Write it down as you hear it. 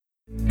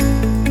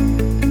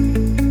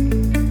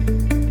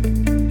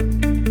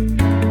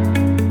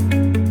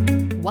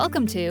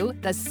Welcome to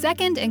the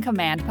Second in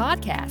Command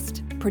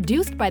podcast,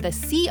 produced by the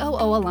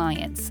COO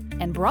Alliance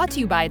and brought to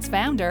you by its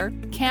founder,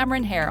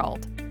 Cameron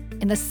Herold.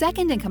 In the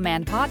Second in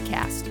Command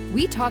podcast,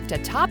 we talk to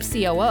top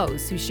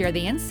COOs who share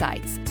the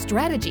insights,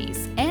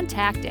 strategies, and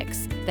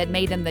tactics that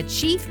made them the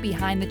chief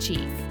behind the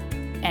chief.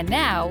 And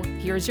now,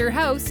 here's your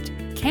host,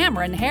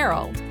 Cameron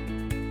Herold.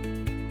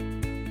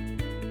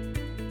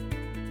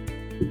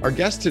 Our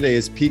guest today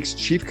is Peak's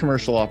Chief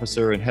Commercial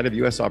Officer and Head of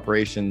U.S.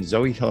 Operations,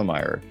 Zoe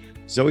Hillemeyer.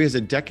 Zoe has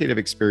a decade of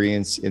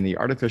experience in the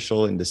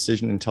artificial and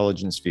decision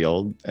intelligence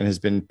field and has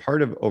been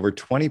part of over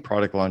 20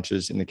 product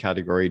launches in the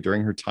category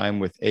during her time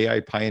with AI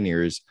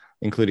pioneers,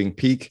 including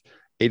Peak,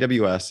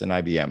 AWS, and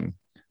IBM.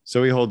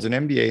 Zoe holds an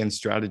MBA in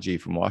strategy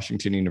from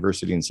Washington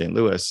University in St.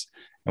 Louis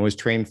and was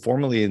trained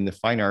formally in the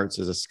fine arts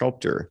as a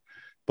sculptor.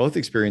 Both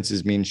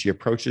experiences mean she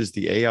approaches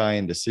the AI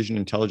and decision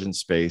intelligence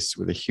space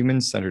with a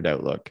human-centered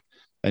outlook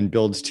and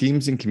builds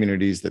teams and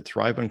communities that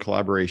thrive on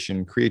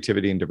collaboration,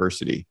 creativity, and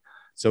diversity.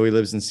 Zoe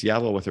lives in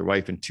Seattle with her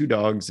wife and 2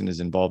 dogs and is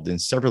involved in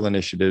several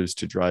initiatives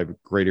to drive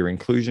greater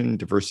inclusion,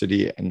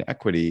 diversity, and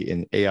equity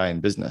in AI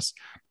and business.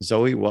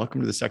 Zoe, welcome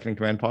to the Second in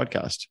Command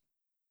podcast.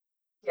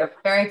 Yep,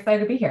 very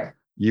excited to be here.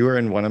 You are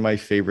in one of my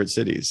favorite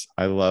cities.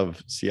 I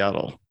love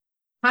Seattle.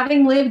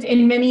 Having lived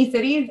in many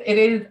cities, it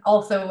is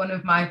also one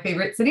of my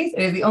favorite cities.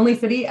 It is the only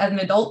city as an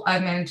adult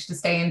I've managed to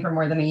stay in for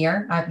more than a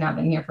year. I've now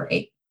been here for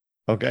 8.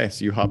 Okay,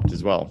 so you hopped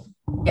as well.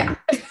 Yeah.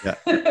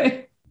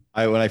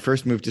 When I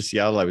first moved to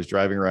Seattle, I was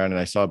driving around and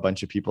I saw a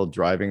bunch of people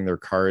driving their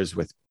cars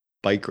with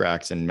bike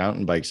racks and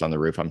mountain bikes on the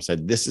roof. I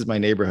said, this is my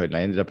neighborhood. And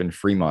I ended up in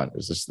Fremont. It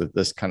was just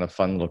this kind of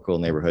fun, little cool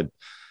neighborhood.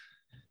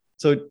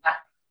 So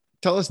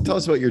tell us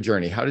about your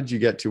journey. How did you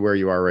get to where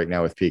you are right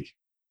now with Peak?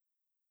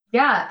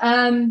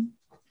 Yeah,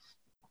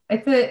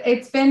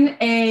 it's been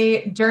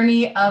a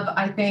journey of,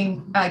 I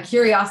think,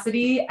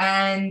 curiosity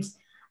and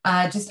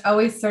just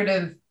always sort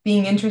of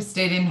being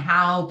interested in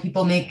how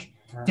people make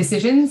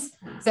decisions.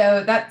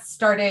 So that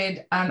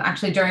started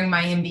actually during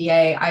my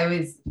MBA.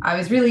 I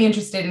was really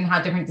interested in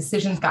how different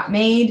decisions got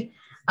made.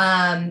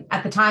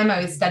 At the time,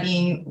 I was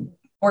studying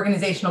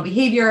organizational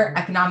behavior,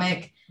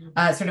 economic,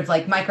 sort of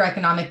like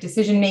microeconomic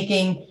decision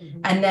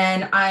making. And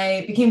then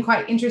I became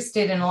quite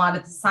interested in a lot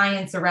of the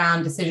science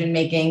around decision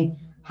making,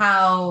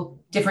 how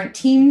different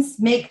teams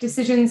make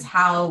decisions,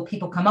 how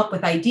people come up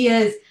with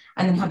ideas,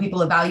 and then how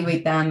people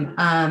evaluate them.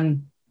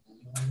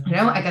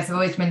 I guess I've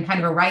always been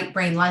kind of a right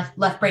brain,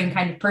 left brain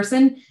kind of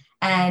person.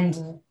 And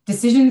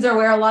decisions are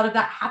where a lot of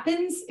that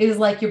happens, is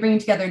like you're bringing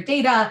together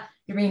data,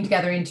 you're bringing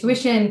together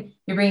intuition,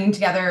 you're bringing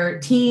together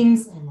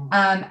teams,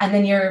 and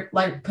then you're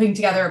like putting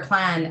together a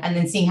plan and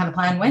then seeing how the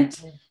plan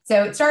went.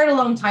 So it started a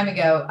long time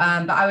ago,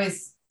 but I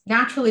was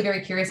naturally very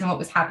curious on what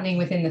was happening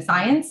within the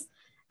science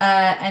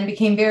and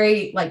became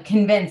very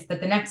convinced that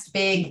the next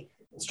big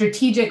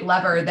strategic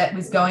lever that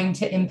was going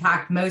to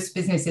impact most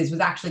businesses was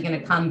actually going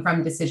to come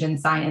from decision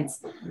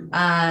science,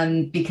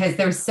 because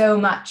there's so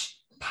much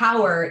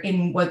power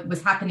in what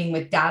was happening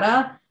with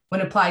data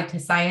when applied to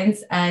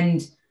science,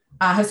 and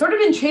have sort of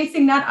been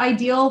chasing that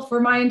ideal for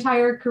my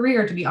entire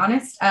career, to be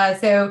honest.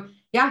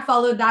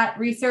 Followed that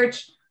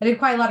research. I did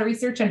quite a lot of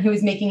research on who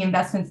was making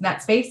investments in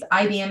that space.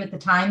 IBM at the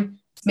time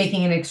was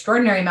making an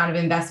extraordinary amount of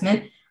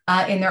investment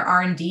in their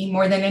R&D,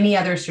 more than any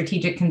other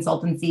strategic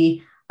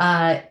consultancy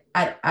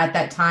at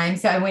that time.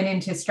 So I went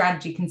into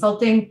strategy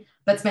consulting,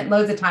 but spent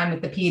loads of time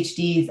with the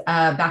PhDs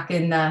back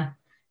in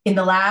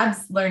the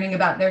labs, learning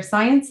about their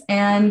science,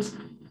 and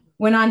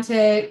went on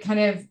to kind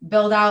of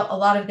build out a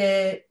lot of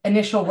the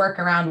initial work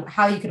around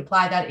how you could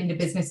apply that into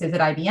businesses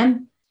at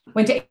IBM.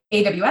 Went to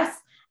AWS,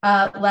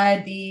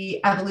 led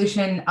the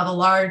evolution of a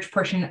large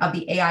portion of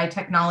the AI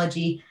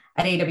technology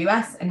at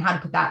AWS and how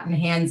to put that in the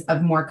hands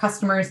of more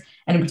customers,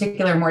 and in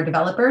particular, more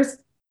developers.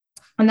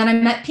 And then I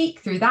met Peak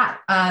through that.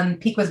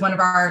 Peak was one of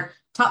our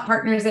top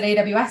partners at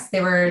AWS.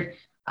 They were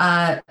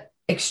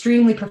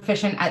extremely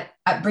proficient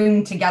at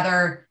bringing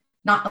together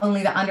not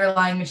only the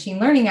underlying machine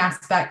learning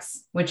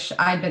aspects, which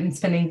I've been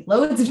spending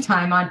loads of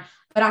time on,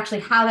 but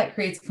actually how that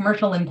creates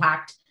commercial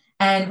impact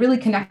and really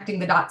connecting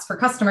the dots for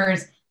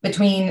customers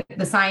between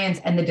the science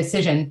and the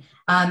decision.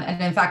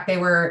 And in fact, they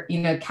were,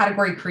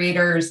 category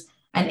creators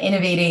and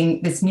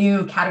innovating this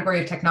new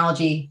category of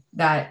technology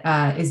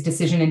that is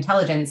decision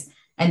intelligence.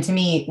 And to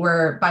me,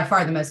 were by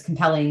far the most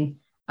compelling,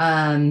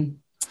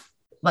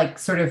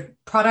 sort of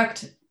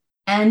product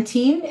and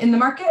team in the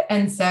market.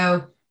 And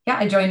so,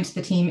 I joined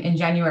the team in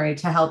January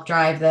to help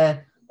drive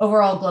the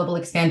overall global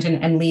expansion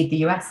and lead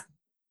the US.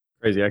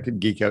 Crazy. I could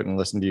geek out and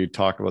listen to you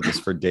talk about this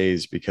for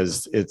days,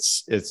 because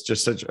it's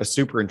just such a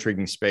super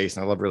intriguing space.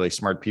 And I love really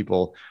smart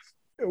people.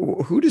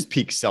 Who does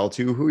Peak sell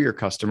to? Who are your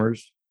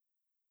customers?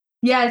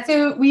 Yeah,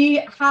 so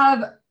we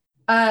have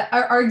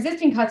our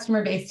existing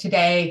customer base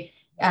today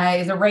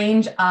is a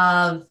range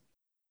of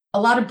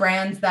a lot of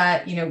brands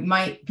that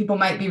people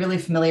might be really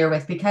familiar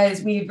with,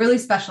 because we've really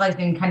specialized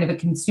in kind of a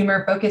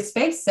consumer focused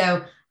space.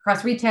 So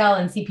across retail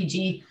and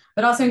CPG,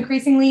 but also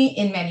increasingly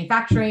in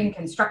manufacturing,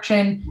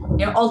 construction.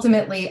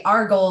 Ultimately,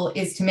 our goal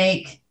is to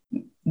make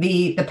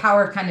the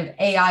power of kind of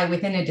AI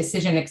within a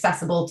decision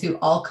accessible to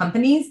all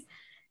companies.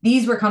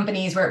 These were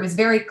companies where it was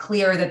very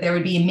clear that there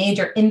would be a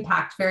major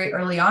impact very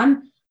early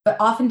on, but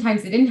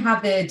oftentimes they didn't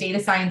have the data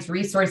science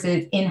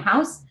resources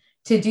in-house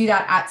to do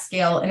that at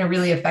scale in a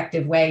really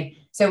effective way.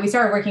 So we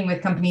started working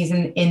with companies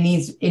in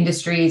these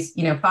industries,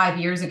 5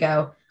 years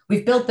ago.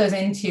 We've built those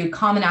into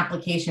common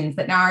applications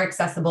that now are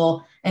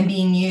accessible and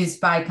being used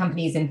by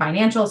companies in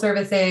financial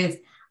services,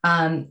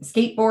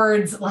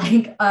 skateboards,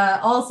 like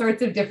all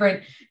sorts of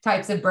different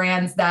types of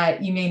brands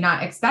that you may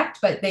not expect,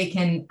 but they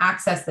can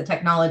access the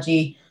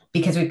technology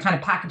because we've kind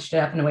of packaged it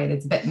up in a way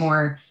that's a bit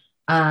more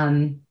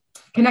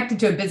connected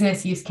to a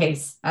business use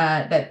case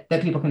that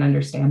people can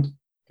understand.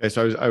 Okay,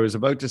 so I was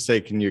about to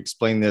say, can you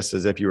explain this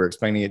as if you were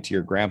explaining it to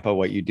your grandpa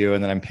what you do?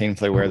 And then I'm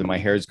painfully aware that my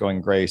hair is going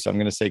gray. So I'm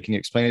going to say, can you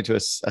explain it to a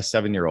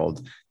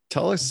 7-year-old?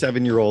 Tell a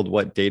 7-year-old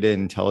what data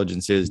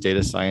intelligence is,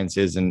 data science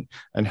is, and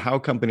how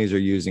companies are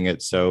using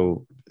it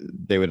so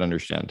they would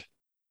understand.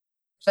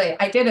 Actually,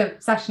 I did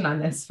a session on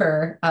this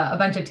for a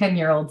bunch of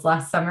 10-year-olds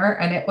last summer,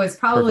 and it was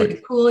probably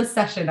the coolest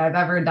session I've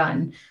ever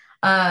done.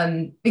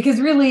 Because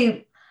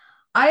really,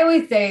 I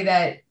always say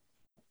that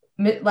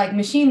like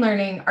machine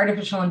learning,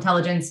 artificial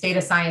intelligence,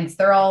 data science,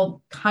 they're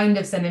all kind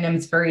of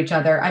synonyms for each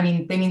other. I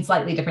mean, they mean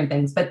slightly different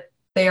things, but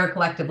they are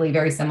collectively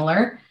very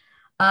similar.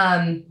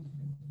 I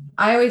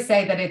always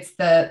say that it's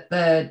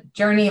the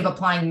journey of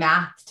applying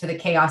math to the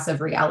chaos of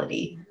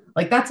reality.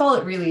 Like that's all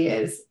it really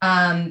is.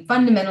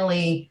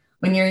 Fundamentally,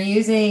 when you're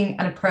using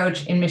an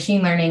approach in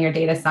machine learning or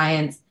data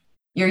science,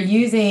 you're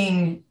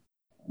using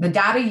the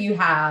data you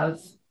have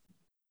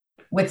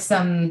with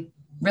some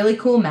really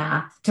cool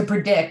math to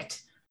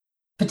predict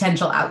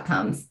potential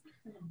outcomes.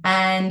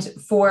 And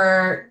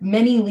for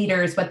many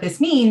leaders, what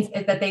this means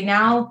is that they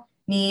have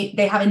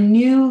a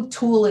new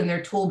tool in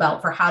their tool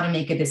belt for how to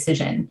make a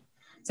decision.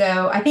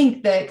 So I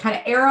think the kind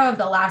of era of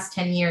the last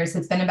 10 years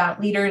has been about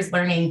leaders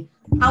learning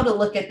how to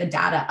look at the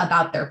data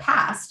about their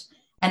past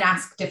and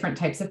ask different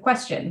types of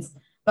questions.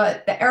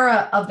 But the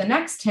era of the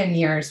next 10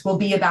 years will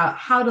be about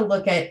how to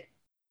look at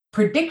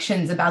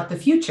predictions about the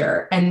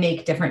future and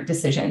make different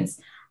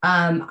decisions.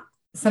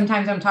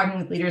 Sometimes I'm talking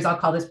with leaders, I'll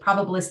call this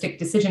probabilistic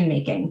decision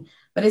making.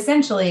 But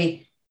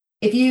essentially,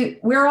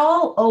 we're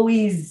all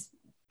always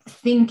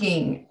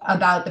thinking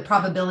about the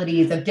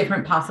probabilities of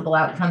different possible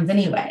outcomes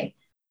anyway.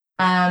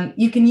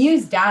 You can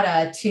use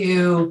data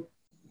to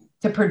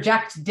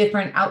project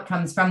different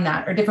outcomes from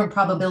that or different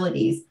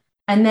probabilities.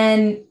 And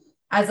then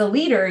as a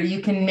leader,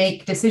 you can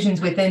make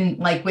decisions within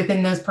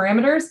those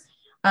parameters.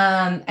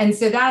 And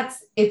so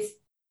it's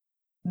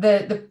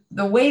the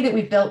way that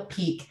we built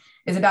Peak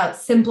is about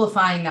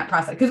simplifying that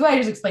process. Because what I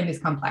just explained is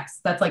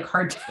complex. That's like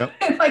hard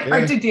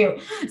hard to do.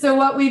 So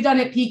what we've done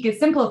at Peak is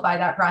simplify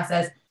that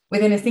process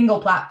within a single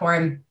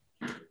platform,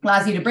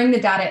 allows you to bring the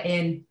data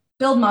in,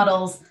 build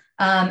models,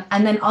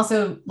 and then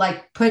also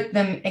like put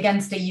them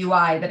against a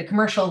UI that a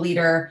commercial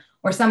leader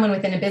or someone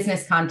within a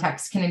business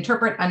context can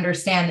interpret,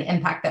 understand the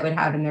impact that would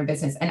have in their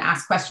business and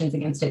ask questions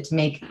against it to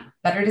make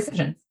better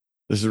decisions.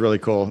 This is really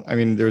cool. I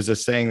mean, there was a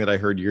saying that I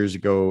heard years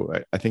ago.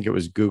 I think it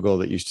was Google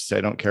that used to say,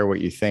 "I don't care what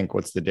you think.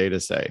 What's the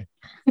data say?"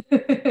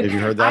 Have you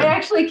heard that? I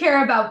actually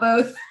care about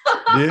both.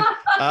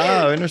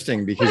 Oh,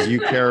 interesting. Because you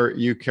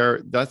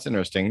care. That's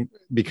interesting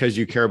because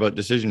you care about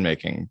decision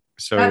making.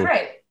 So that's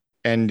right.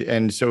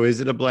 And so is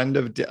it a blend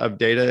of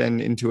data and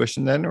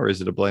intuition then, or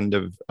is it a blend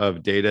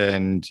of data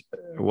and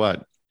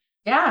what?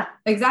 Yeah,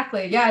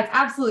 exactly. Yeah, it's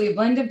absolutely a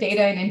blend of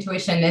data and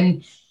intuition.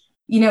 And,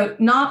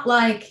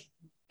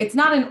 it's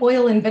not an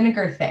oil and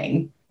vinegar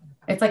thing.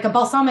 It's like a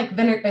balsamic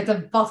vinegar. It's a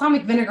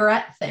balsamic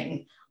vinaigrette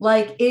thing.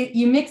 Like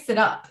you mix it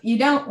up. You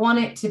don't want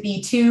it to be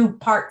two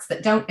parts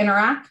that don't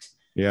interact.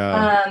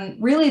 Yeah.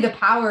 Really, the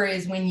power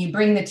is when you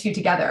bring the two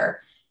together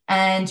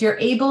and you're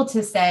able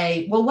to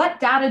say, well, what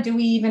data do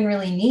we even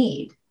really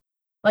need?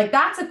 Like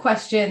that's a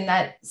question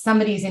that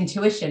somebody's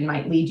intuition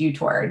might lead you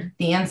toward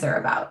the answer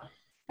about.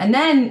 And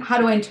then how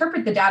do I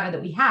interpret the data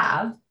that we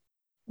have?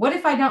 What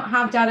if I don't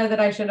have data that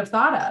I should have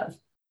thought of?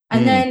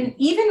 And then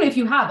even if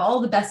you have all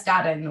the best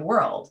data in the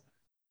world,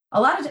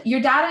 a lot of your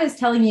data is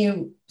telling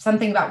you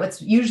something about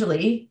what's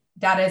usually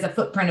data is a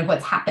footprint of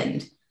what's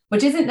happened,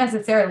 which isn't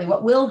necessarily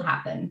what will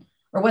happen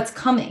or what's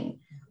coming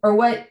or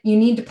what you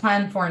need to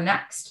plan for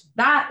next.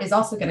 That is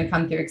also going to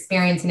come through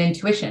experience and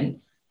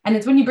intuition. And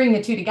it's when you bring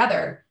the two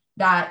together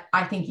that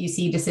I think you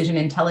see decision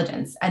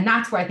intelligence. And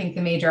that's where I think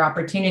the major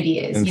opportunity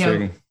is.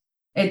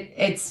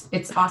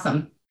 It's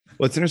awesome.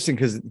 Well, it's interesting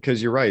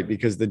because you're right,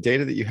 because the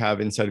data that you have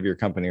inside of your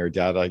company, or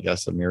data, I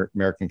guess,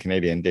 American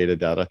Canadian data,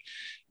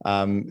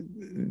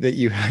 that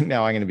you have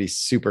now, I'm going to be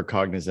super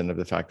cognizant of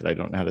the fact that I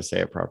don't know how to say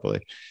it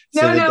properly.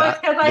 It's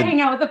because I hang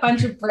out with a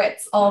bunch of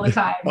Brits all the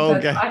time.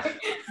 Okay.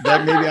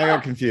 That maybe I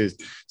got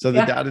confused. So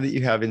the data that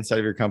you have inside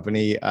of your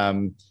company,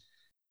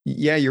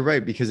 yeah, you're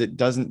right, because the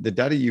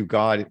data you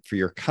got for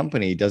your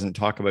company doesn't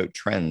talk about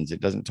trends.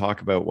 It doesn't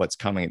talk about what's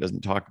coming. It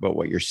doesn't talk about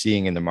what you're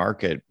seeing in the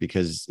market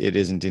because it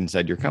isn't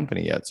inside your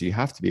company yet. So you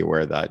have to be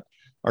aware of that.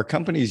 Are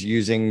companies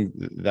using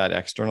that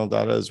external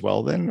data as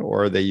well then,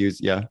 or are they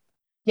use, yeah?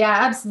 Yeah,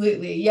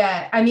 absolutely.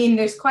 Yeah. I mean,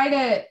 it's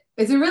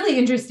a really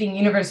interesting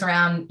universe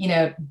around,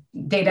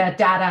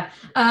 data,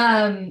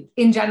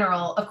 in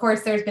general. Of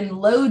course, there's been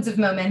loads of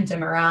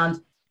momentum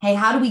around, hey,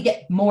 how do we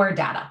get more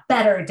data,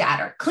 better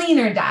data,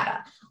 cleaner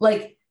data?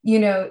 Like,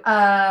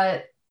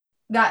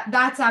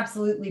 that's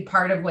absolutely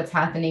part of what's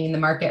happening in the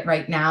market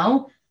right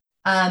now.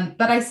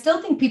 But I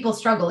still think people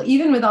struggle,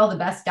 even with all the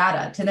best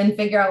data, to then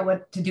figure out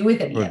what to do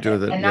with any of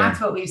it. And that's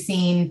what we've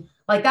seen.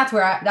 Like, that's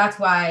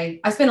why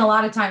I spent a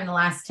lot of time in the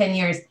last 10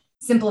 years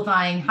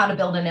simplifying how to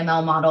build an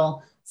ML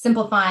model,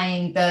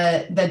 simplifying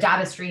the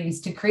data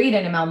streams to create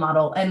an ML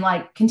model, and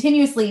like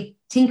continuously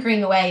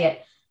tinkering away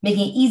at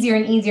making it easier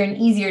and easier and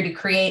easier to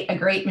create a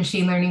great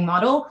machine learning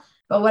model.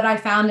 But what I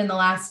found in the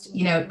last,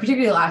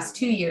 particularly the last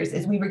 2 years,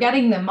 is we were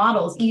getting the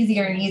models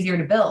easier and easier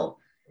to build.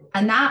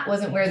 And that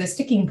wasn't where the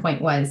sticking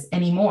point was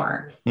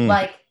anymore.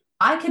 Like,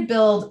 I could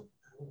build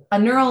a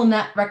neural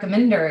net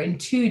recommender in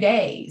 2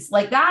 days.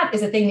 Like, that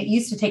is a thing that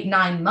used to take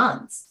 9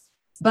 months.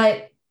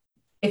 But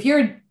if you're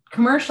a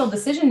commercial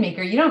decision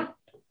maker, you don't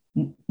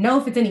know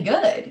if it's any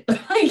good.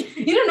 Like,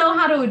 you don't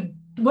know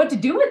what to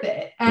do with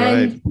it.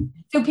 And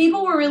so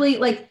people were really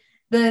like,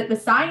 the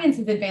science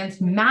has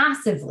advanced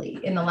massively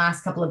in the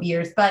last couple of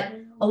years, but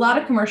a lot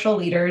of commercial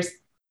leaders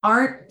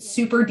aren't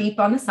super deep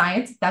on the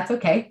science. That's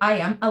okay. I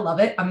am. I love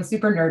it. I'm a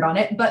super nerd on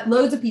it, but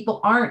loads of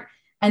people aren't.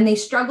 And they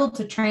struggle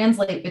to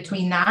translate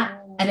between that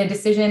and a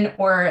decision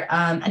or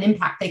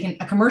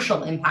a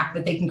commercial impact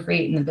that they can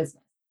create in the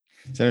business.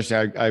 It's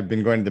interesting. I've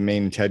been going to the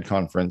Maine TED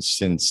conference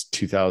since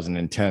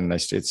 2010.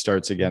 It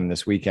starts again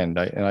this weekend.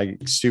 I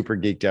super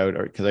geeked out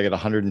because I got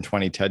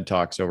 120 TED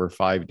Talks over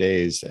 5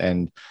 days,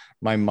 and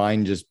my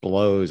mind just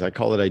blows. I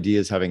call it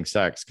ideas having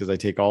sex, because I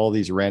take all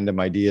these random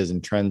ideas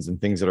and trends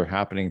and things that are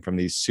happening from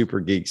these super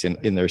geeks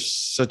in there's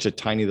such a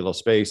tiny little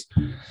space.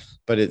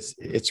 But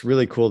it's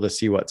really cool to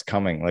see what's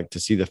coming, like to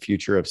see the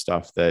future of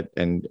stuff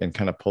and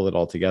kind of pull it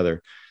all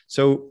together.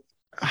 So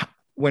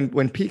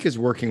when Peak is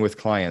working with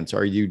clients,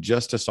 are you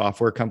just a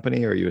software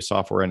company, or are you a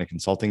software and a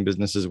consulting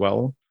business as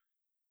well?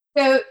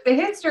 So the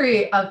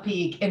history of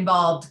Peak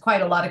involved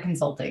quite a lot of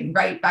consulting,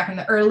 right? Back in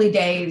the early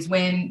days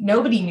when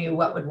nobody knew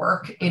what would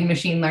work in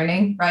machine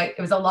learning, right?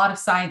 It was a lot of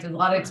science, it was a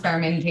lot of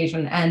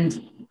experimentation.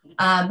 And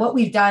what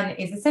we've done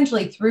is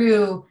essentially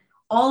through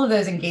all of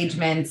those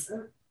engagements,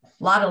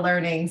 a lot of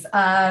learnings.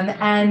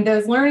 And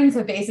those learnings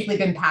have basically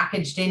been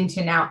packaged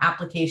into now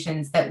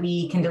applications that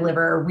we can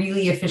deliver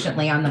really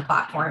efficiently on the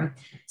platform.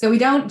 So we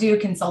don't do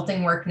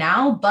consulting work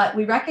now, but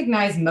we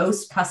recognize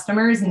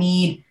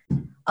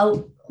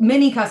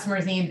many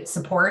customers need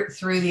support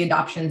through the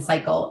adoption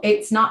cycle.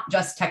 It's not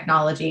just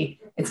technology.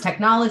 It's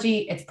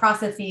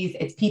processes,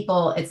 it's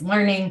people, it's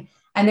learning.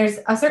 And there's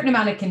a certain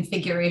amount of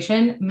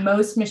configuration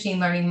most machine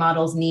learning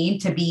models need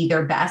to be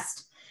their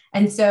best.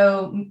 And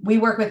so we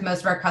work with most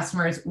of our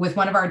customers with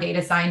one of our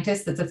data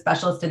scientists that's a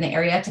specialist in the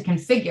area to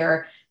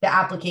configure the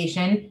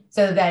application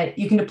so that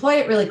you can deploy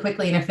it really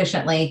quickly and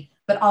efficiently,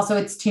 but also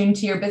it's tuned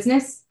to your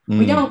business.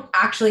 We don't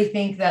actually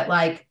think that,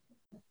 like,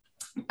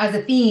 as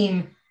a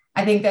theme,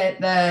 I think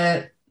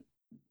that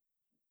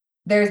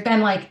there's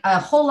been like a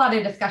whole lot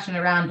of discussion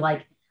around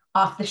like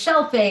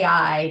off-the-shelf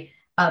AI,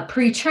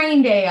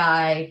 pre-trained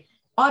AI,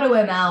 auto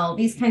ML,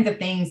 these kinds of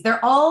things.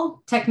 They're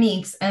all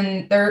techniques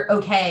and they're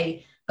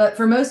okay. But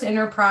for most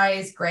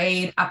enterprise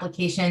grade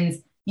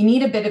applications, you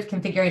need a bit of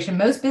configuration.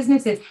 Most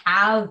businesses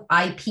have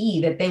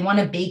IP that they want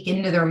to bake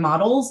into their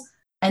models,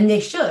 and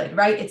they should,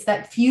 right? It's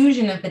that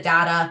fusion of the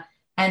data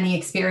and the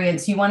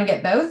experience. You want to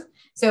get both.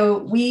 So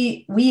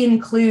we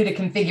include a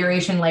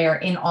configuration layer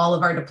in all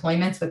of our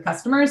deployments with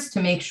customers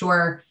to make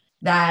sure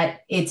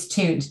that it's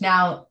tuned.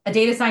 Now, a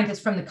data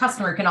scientist from the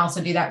customer can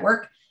also do that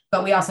work,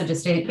 but we also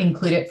just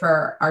include it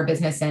for our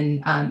business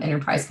and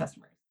enterprise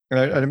customers. And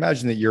I'd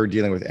imagine that you're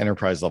dealing with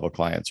enterprise level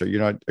clients. Are you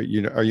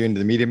into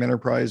the medium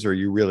enterprise, or are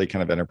you really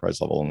kind of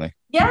enterprise level only?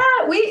 Yeah,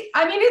 we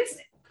come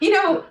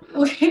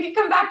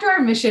back to our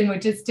mission,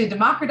 which is to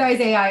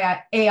democratize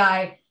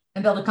AI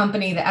and build a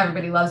company that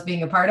everybody loves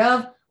being a part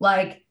of.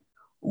 Like,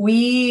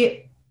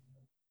 we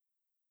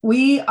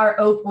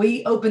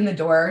open the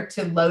door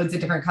to loads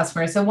of different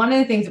customers. So one of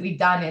the things that we've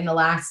done in the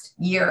last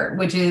year,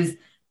 which is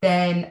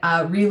been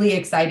really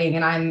exciting,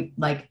 and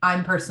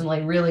I'm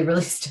personally really,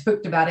 really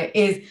stoked about it,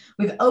 is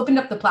we've opened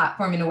up the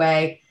platform in a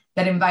way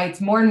that invites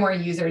more and more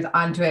users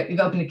onto it. We've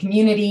opened a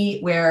community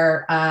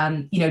where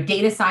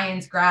data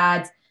science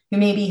grads who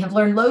maybe have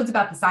learned loads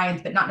about the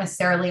science, but not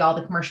necessarily all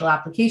the commercial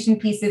application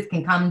pieces,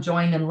 can come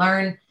join and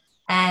learn.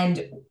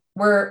 And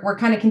we're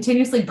kind of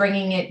continuously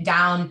bringing it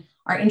down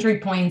our entry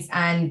points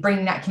and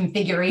bringing that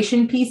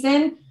configuration piece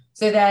in,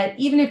 so that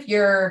even if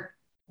you're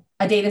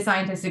a data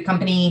scientist at a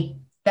company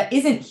that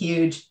isn't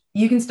huge,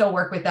 you can still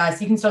work with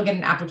us. You can still get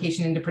an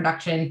application into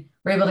production.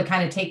 We're able to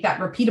kind of take that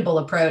repeatable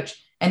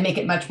approach and make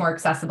it much more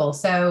accessible.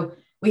 So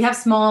we have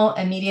small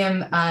and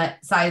medium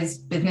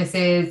sized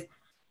businesses.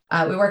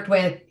 We worked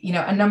with,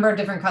 a number of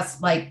different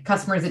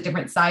customers at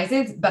different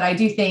sizes, but I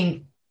do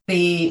think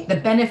the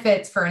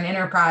benefits for an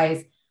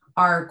enterprise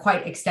are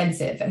quite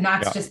extensive. And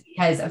that's just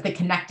because of the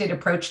connected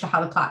approach to how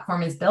the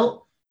platform is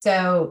built.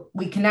 So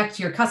we connect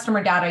your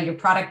customer data, your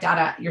product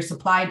data, your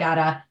supply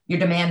data, your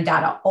demand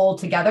data all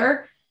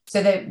together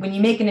so that when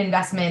you make an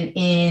investment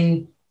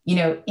in,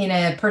 in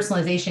a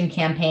personalization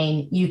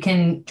campaign, you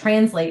can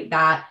translate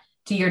that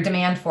to your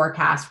demand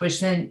forecast, which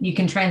then you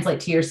can translate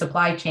to your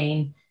supply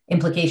chain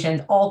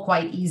implications all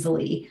quite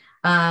easily.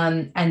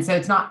 And so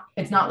it's not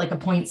like a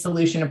point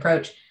solution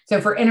approach. So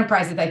for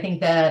enterprises, I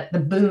think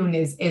the boon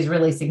is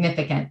really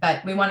significant,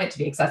 but we want it to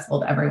be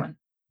accessible to everyone.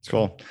 It's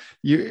cool.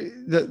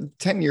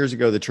 10 years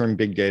ago, the term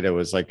big data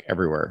was like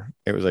everywhere.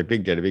 It was like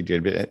big data, big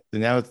data. But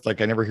now it's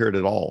like, I never hear it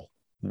at all.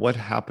 What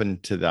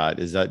happened to that?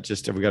 Is that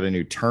just, have we got a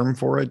new term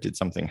for it? Did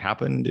something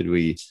happen?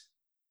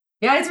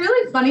 Yeah, it's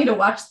really funny to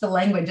watch the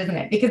language, isn't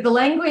it? Because the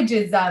language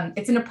is,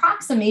 it's an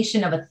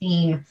approximation of a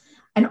theme.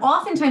 And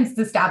oftentimes it's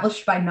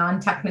established by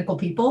non-technical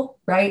people,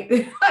 right?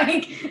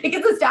 Like it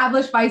gets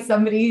established by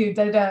somebody who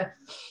did a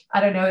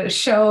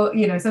show,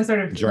 some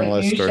sort of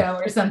news show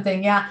or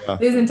something. Yeah.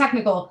 It isn't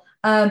technical.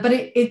 But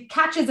it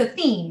catches a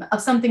theme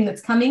of something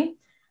that's coming.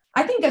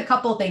 I think a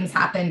couple things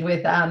happened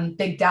with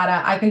big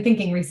data. I've been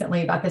thinking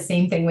recently about the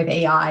same thing with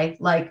AI.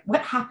 Like,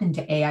 what happened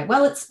to AI?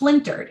 Well, it's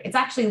splintered. It's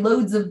actually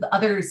loads of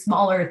other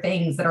smaller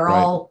things that are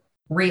all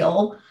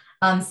real,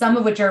 some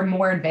of which are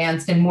more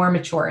advanced and more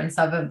mature, and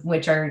some of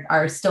which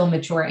are still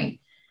maturing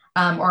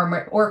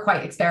or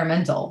quite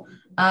experimental.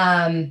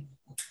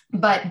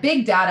 But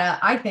big data,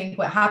 I think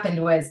what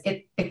happened was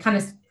it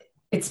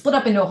split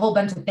up into a whole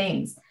bunch of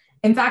things.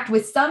 In fact,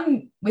 with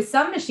some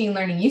machine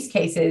learning use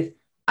cases,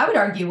 I would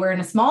argue we're in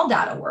a small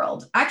data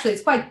world. Actually,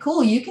 it's quite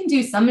cool. You can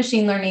do some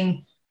machine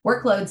learning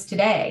workloads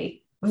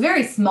today with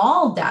very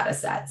small data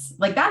sets.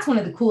 Like that's one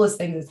of the coolest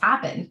things that's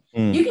happened.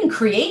 You can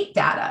create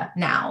data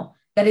now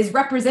that is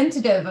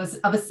representative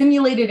of a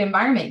simulated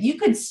environment. You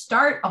could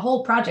start a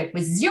whole project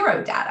with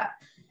zero data.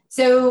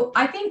 So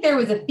I think there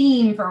was a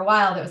theme for a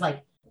while that was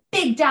like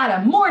big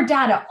data, more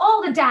data,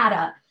 all the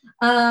data.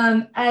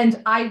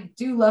 And I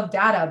do love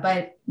data,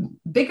 but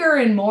bigger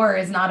and more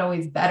is not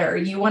always better.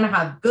 You want to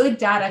have good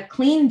data,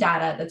 clean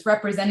data that's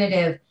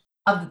representative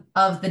of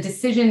the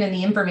decision and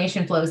the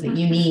information flows that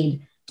you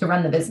need to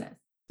run the business.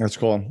 That's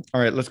cool.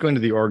 All right, let's go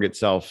into the org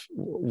itself.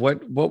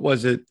 What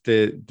was it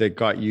that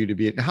got you to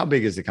be, how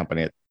big is the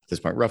company at this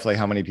point? Roughly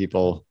how many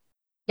people?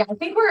 Yeah, I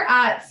think we're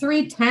at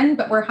 310,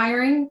 but we're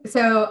hiring.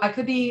 So I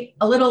could be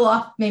a little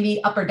off,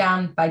 maybe up or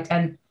down by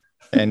 10.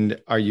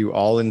 And are you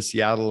all in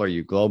Seattle? Are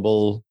you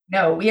global?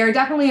 No, we are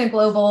definitely a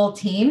global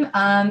team.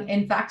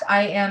 In fact,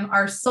 I am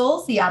our sole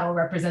Seattle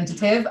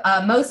representative.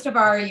 Most of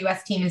our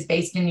US team is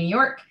based in New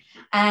York,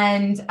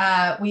 and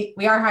we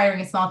are hiring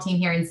a small team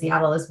here in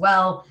Seattle as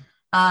well.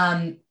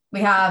 We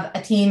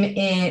have teams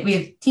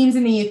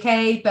in the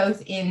UK,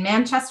 both in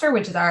Manchester,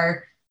 which is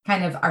our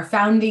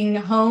founding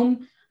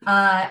home,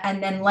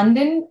 and then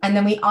London. And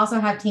then we also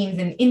have teams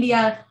in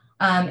India,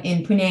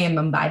 in Pune and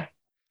Mumbai.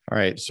 All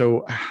right.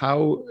 So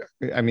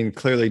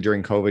clearly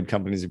during COVID,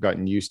 companies have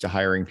gotten used to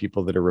hiring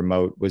people that are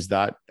remote. Was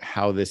that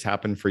how this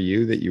happened for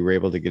you, that you were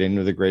able to get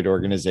into the great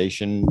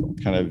organization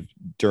kind of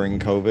during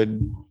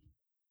COVID?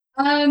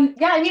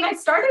 I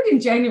started in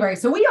January.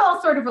 So we all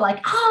sort of were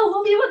like, oh,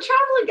 we'll be able to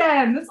travel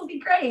again. This will be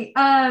great.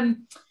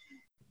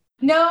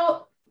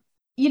 No,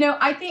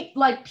 I think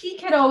like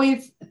Peak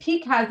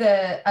has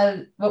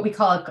a what we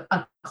call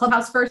a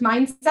clubhouse first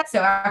mindset. So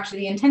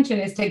actually the intention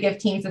is to give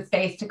teams a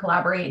space to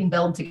collaborate and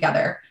build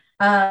together.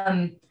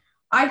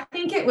 I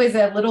think it was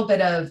a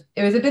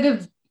bit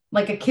of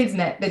like a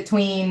kismet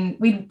between,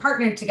 we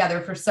partnered together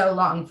for so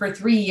long, for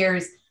 3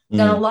 years,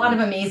 done a lot of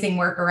amazing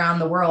work around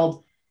the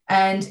world.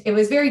 And it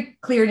was very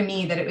clear to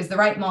me that it was the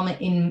right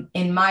moment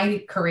in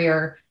my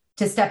career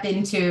to step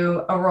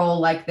into a role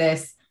like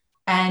this.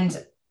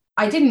 And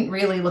I didn't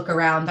really look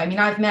around. I mean,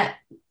 I've met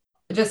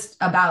just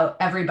about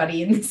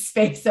everybody in this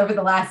space over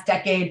the last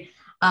decade.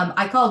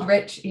 I called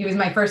Rich. He was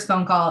my first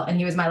phone call and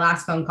he was my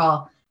last phone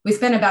call. We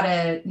spent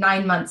about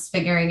 9 months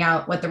figuring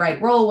out what the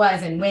right role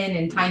was and when,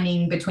 and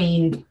timing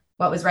between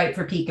what was right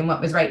for Peak and what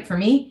was right for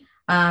me.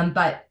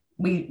 But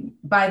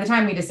by the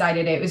time we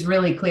decided, it was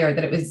really clear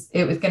that it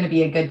was going to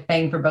be a good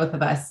thing for both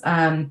of us.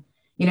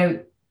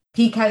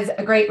 Peak has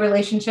a great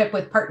relationship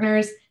with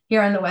partners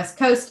here on the West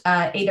Coast.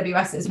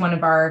 AWS is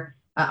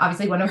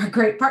obviously one of our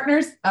great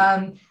partners.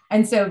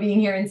 And so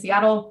being here in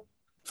Seattle,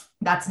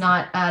 that's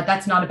not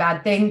a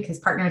bad thing, because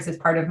partners is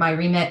part of my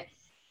remit.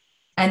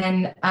 And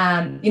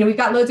then, we've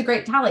got loads of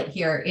great talent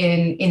here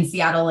in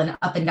Seattle and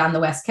up and down the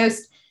West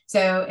Coast.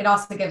 So it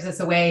also gives us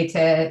a way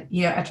to,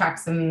 attract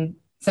some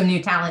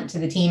new talent to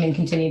the team and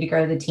continue to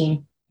grow the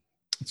team.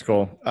 That's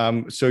cool.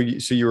 So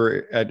you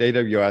were at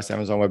AWS,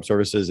 Amazon Web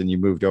Services, and you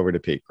moved over to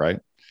Peak, right?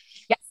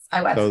 Yes,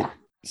 I was. So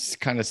it's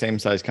kind of same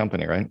size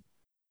company, right?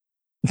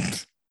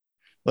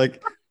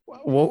 Like,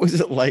 what was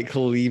it like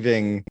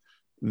leaving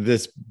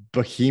this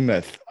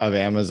behemoth of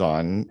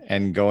Amazon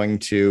and going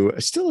to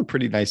still a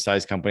pretty nice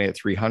size company at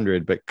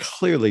 300, but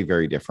clearly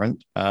very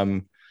different?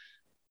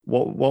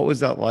 What was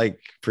that like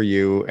for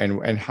you,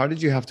 and how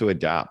did you have to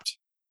adapt?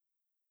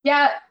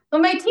 Yeah,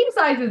 well, my team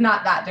size is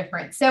not that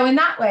different, so in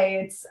that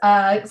way, it's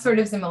sort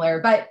of similar.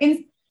 But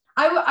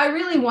I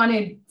really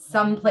wanted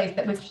some place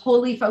that was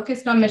wholly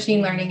focused on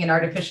machine learning and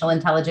artificial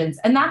intelligence.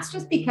 And that's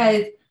just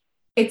because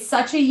it's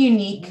such a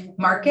unique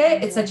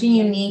market. It's such a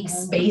unique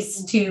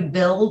space to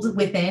build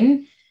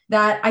within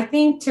that I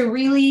think to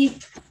really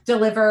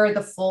deliver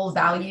the full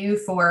value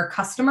for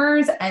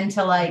customers and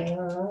to like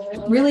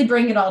really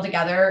bring it all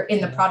together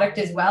in the product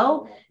as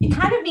well, you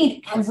kind of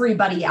need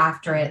everybody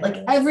after it. Like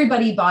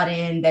everybody bought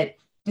in that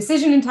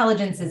decision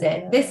intelligence is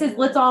it. This is,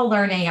 let's all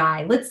learn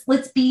AI.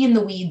 Let's be in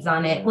the weeds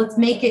on it. Let's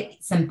make it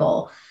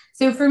simple.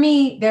 So for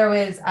me, there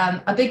was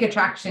a big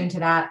attraction to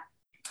that.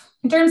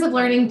 In terms of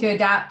learning to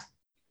adapt,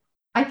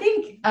 I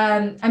think,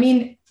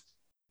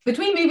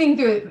 between moving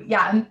through,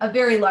 a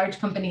very large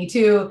company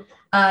to,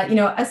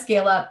 a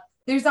scale up,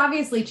 there's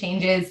obviously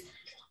changes.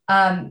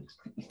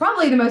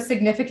 Probably the most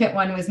significant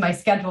one was my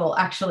schedule,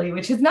 actually,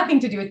 which has nothing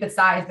to do with the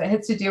size, but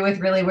has to do with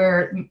really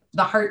where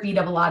the heartbeat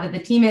of a lot of the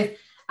team is.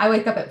 I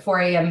wake up at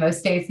 4 a.m.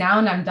 most days now,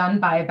 and I'm done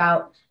by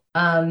about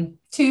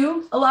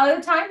 2 a lot of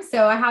the time.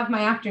 So I have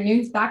my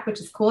afternoons back,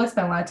 which is cool. I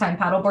spend a lot of time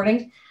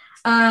paddleboarding.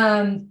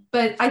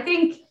 But I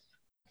think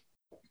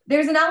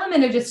there's an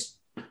element of just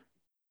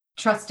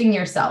trusting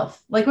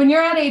yourself. Like when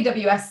you're at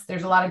AWS,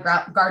 there's a lot of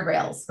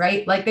guardrails,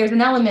 right? Like there's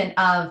an element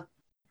of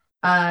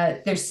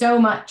there's so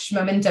much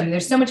momentum.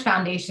 There's so much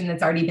foundation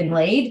that's already been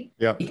laid.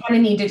 Yeah. You kind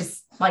of need to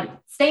just like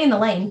stay in the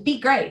lane, be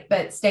great,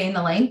 but stay in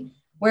the lane.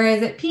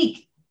 Whereas at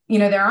Peak,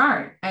 there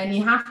aren't, and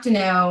you have to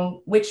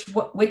know which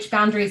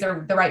boundaries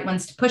are the right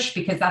ones to push,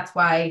 because that's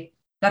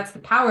the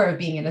power of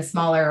being in a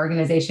smaller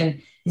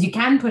organization, is you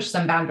can push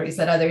some boundaries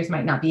that others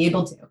might not be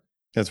able to.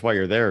 That's why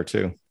you're there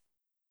too.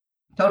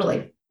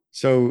 Totally.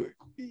 So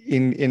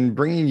in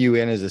bringing you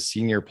in as a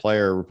senior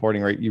player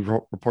reporting, right, you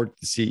report to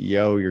the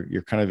CEO,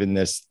 you're kind of in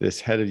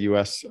this head of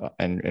US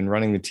and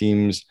running the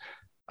teams.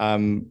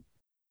 What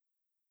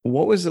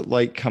was it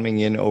like coming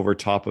in over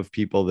top of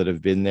people that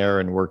have been there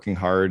and working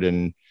hard?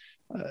 And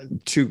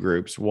two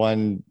groups.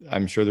 One,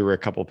 I'm sure there were a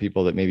couple of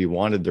people that maybe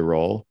wanted the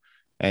role,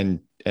 and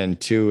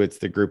two, it's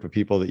the group of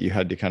people that you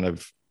had to kind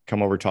of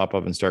come over top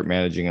of and start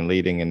managing and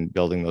leading and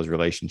building those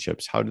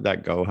relationships. How did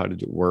that go? How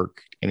did it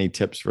work? Any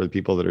tips for the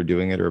people that are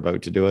doing it or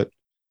about to do it?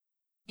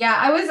 Yeah,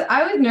 I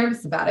was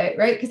nervous about it,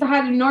 right? Because I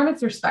had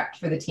enormous respect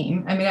for the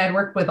team. I mean, I'd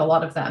worked with a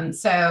lot of them.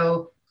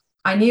 So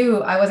I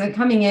knew I wasn't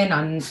coming in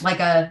on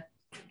like a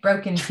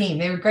broken team.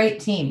 They were a great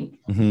team,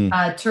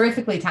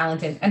 terrifically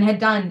talented, and had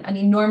done an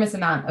enormous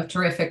amount of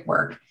terrific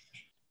work.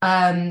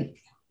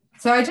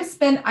 So I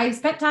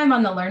spent time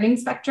on the learning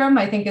spectrum,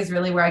 I think, is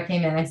really where I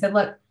came in. I said,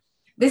 look,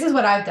 this is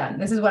what I've done.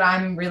 This is what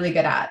I'm really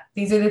good at.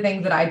 These are the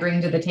things that I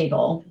bring to the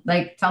table.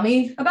 Like, tell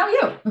me about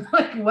you.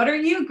 Like, what are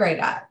you great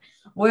at?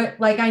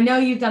 I know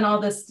you've done all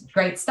this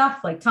great stuff.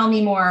 Like, tell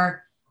me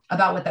more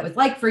about what that was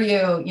like for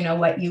you,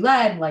 what you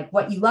led, like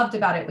what you loved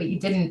about it, what you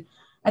didn't.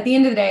 At the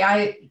end of the day,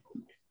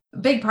 a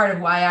big part of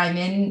why I'm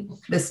in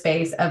the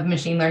space of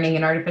machine learning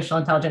and artificial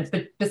intelligence,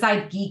 but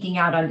besides geeking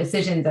out on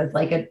decisions as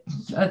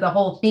the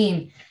whole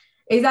theme,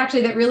 is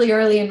actually that really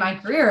early in my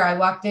career, I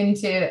walked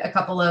into a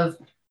couple of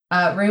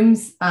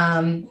rooms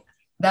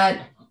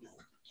that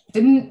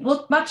didn't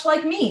look much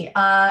like me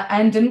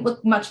and didn't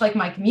look much like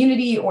my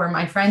community or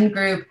my friend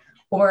group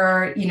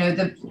or,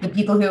 the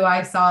people who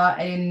I saw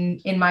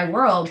in my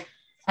world.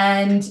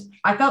 And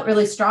I felt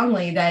really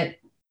strongly that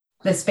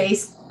the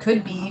space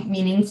could be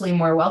meaningfully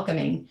more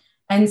welcoming.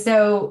 And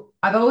so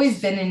I've always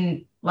stayed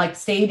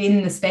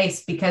in the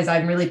space because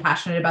I'm really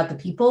passionate about the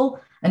people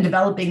and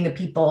developing the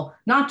people,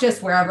 not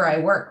just wherever I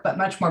work, but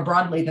much more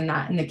broadly than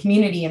that in the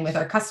community and with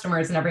our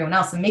customers and everyone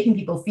else, and making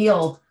people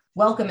feel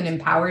welcome and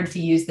empowered to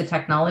use the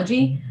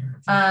technology.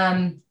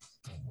 And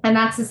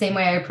that's the same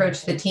way I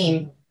approach the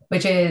team,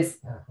 which is,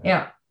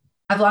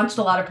 I've launched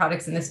a lot of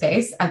products in this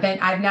space.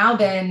 I've now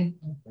been,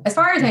 as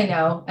far as I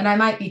know, and I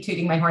might be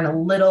tooting my horn a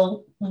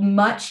little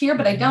much here,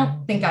 but I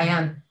don't think I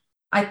am.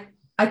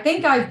 I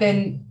think I've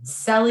been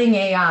selling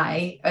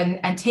AI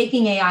and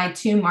taking AI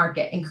to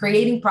market and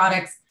creating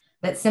products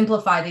that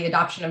simplify the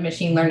adoption of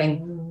machine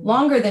learning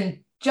longer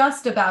than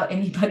just about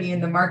anybody in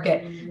the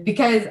market,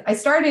 because I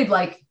started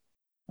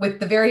with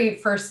the very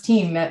first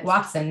team at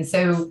Watson.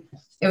 So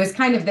it was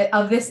kind of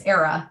this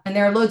era. And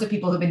there are loads of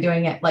people who've been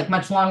doing it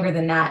much longer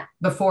than that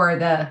before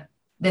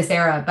this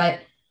era. But,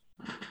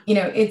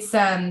 it's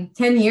 10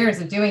 years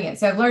of doing it.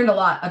 So I've learned a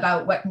lot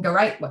about what can go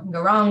right, what can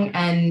go wrong,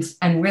 and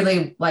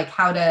really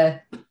how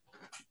to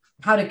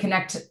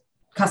connect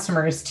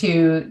customers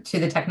to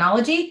the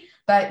technology.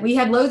 But we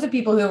had loads of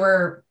people who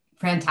were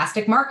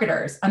fantastic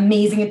marketers,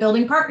 amazing at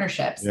building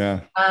partnerships,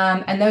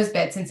 and those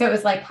bits. And so it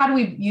was how do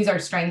we use our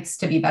strengths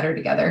to be better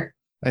together?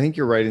 I think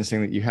you're right in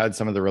saying that you had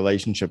some of the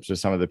relationships with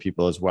some of the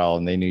people as well,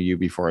 and they knew you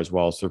before as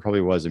well. So there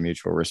probably was a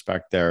mutual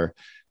respect there.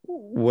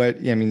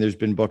 There's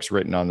been books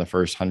written on the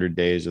first 100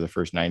 days or the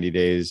first 90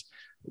 days.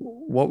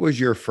 What was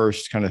your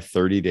first kind of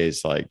 30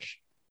 days like?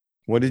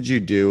 What did you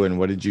do and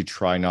what did you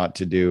try not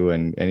to do?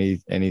 And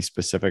any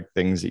specific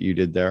things that you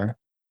did there?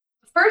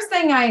 First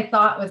thing I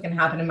thought was going to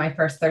happen in my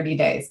first 30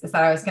 days is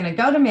that I was going to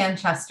go to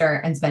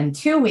Manchester and spend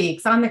 2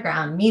 weeks on the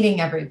ground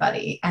meeting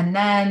everybody. And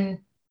then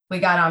we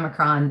got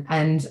Omicron,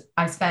 and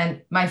I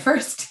spent my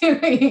first 2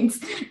 weeks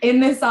in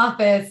this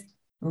office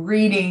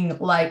reading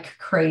like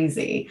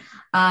crazy.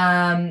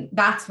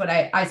 That's what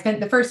I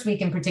spent the first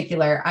week in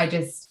particular.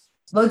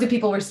 Loads of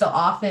people were still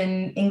off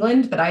in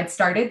England, but I'd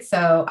started.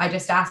 So I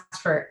just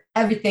asked for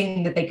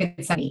everything that they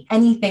could send me,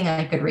 anything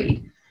I could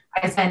read.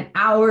 I spent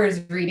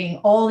hours reading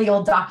all the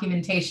old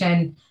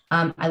documentation.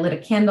 I lit a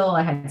candle,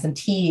 I had some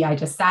tea. I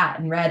just sat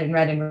and read and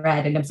read and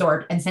read and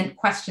absorbed and sent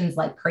questions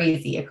like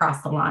crazy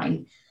across the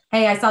line.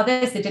 Hey, I saw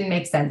this, it didn't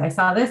make sense. I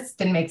saw this,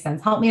 didn't make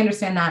sense. Help me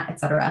understand that,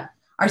 etc.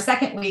 Our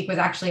second week was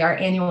actually our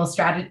annual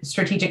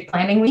strategic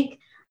planning week,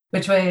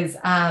 which was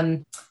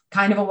kind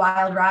of a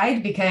wild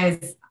ride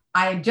because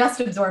I just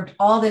absorbed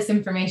all this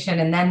information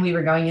and then we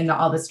were going into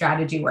all the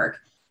strategy work.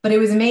 But it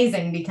was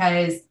amazing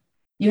because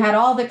you had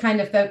all the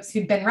kind of folks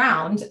who'd been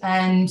around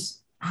and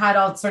had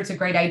all sorts of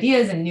great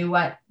ideas and knew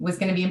what was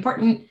going to be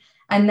important.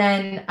 And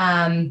then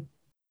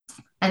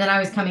I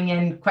was coming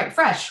in quite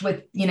fresh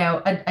with,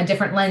 a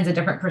different lens, a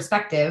different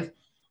perspective.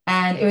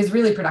 And it was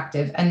really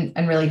productive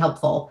and really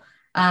helpful.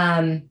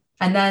 And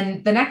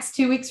then the next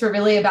 2 weeks were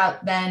really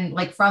about then,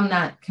 like, from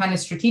that kind of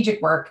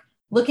strategic work,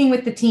 looking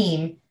with the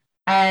team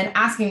and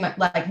asking,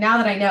 like, now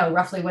that I know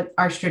roughly what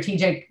our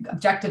strategic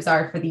objectives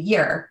are for the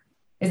year,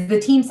 is the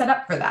team set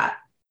up for that?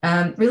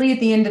 Really, at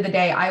the end of the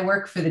day, I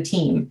work for the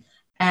team.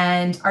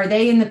 And are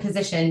they in the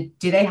position,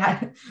 do they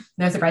have,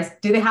 no surprise,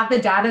 do they have the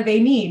data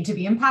they need to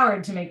be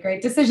empowered to make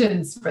great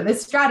decisions for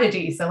this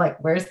strategy? So,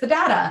 like, where's the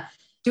data?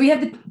 Do we have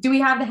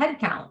the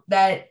headcount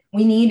that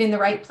we need in the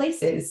right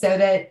places so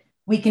that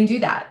we can do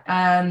that?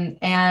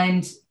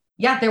 And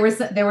yeah, there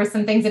were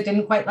some things that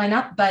didn't quite line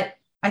up, but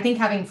I think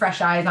having fresh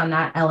eyes on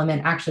that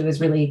element actually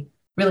was really,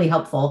 really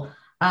helpful.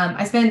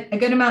 I spent a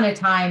good amount of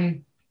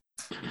time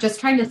just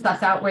trying to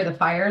suss out where the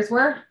fires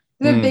were.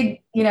 They're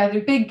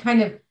big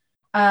kind of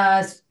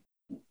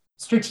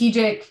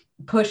strategic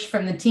push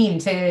from the team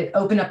to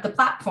open up the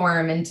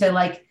platform and to,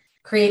 like,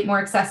 create more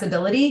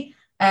accessibility.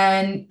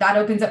 And that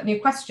opens up new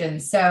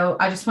questions. So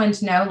I just wanted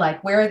to know,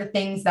 like, where are the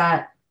things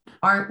that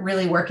aren't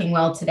really working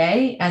well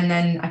today? And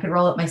then I could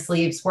roll up my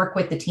sleeves, work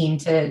with the team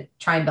to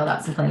try and build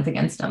out some plans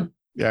against them.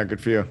 Yeah,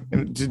 good for you.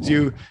 And did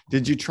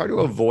you try to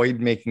avoid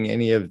making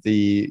any of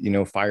the,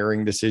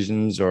 firing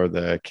decisions or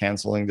the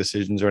canceling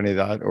decisions or any of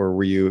that? Or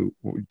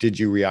did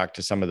you react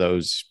to some of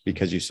those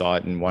because you saw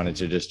it and wanted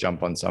to just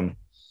jump on some?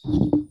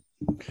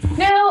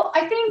 No,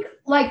 I think,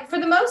 like, for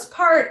the most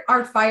part,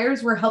 our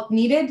fires were help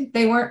needed.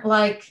 They weren't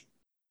like,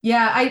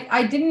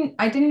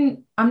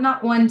 I'm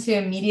not one to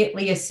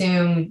immediately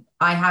assume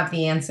I have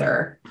the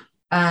answer.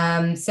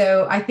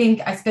 So I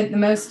think I spent the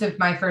most of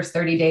my first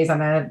 30 days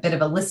on a bit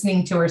of a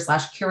listening tour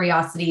 /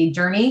 curiosity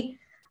journey.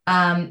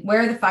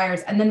 Where are the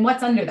fires? And then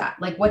what's under that?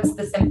 Like, what's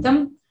the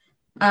symptom?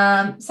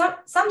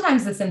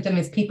 Sometimes the symptom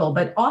is people,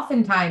 but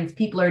oftentimes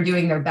people are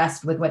doing their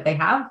best with what they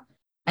have,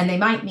 and they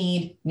might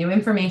need new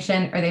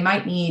information, or they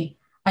might need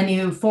a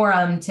new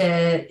forum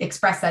to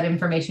express that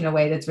information in a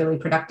way that's really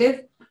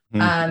productive.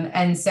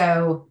 And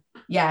so,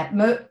 yeah,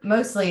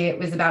 mostly it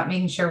was about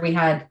making sure we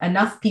had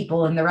enough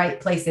people in the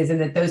right places and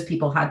that those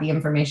people had the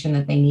information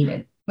that they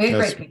needed. We had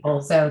great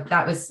people, so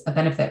that was a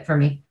benefit for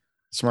me.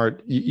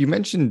 Smart. You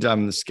mentioned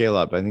the scale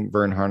up. I think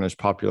Verne Harnish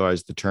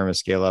popularized the term of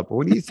scale up.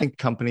 What do you think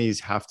companies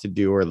have to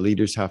do or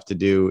leaders have to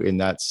do in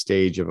that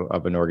stage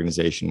of an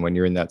organization when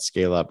you're in that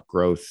scale up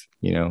growth,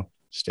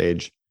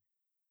 stage?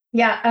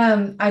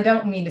 Yeah, I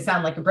don't mean to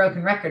sound like a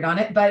broken record on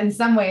it, but in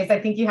some ways, I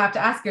think you have to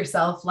ask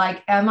yourself,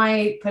 like, am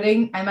I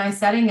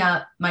setting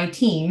up my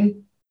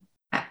team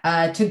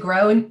to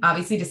grow and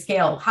obviously to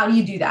scale? How do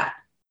you do that?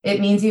 It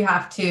means you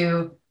have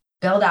to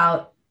build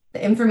out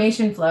the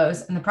information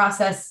flows and the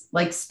process,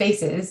 like,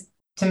 spaces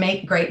to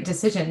make great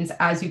decisions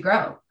as you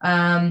grow.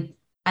 And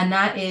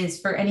that is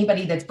for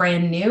anybody that's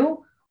brand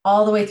new,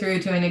 all the way through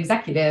to an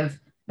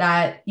executive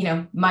that,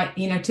 might,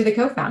 to the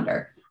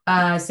co-founder.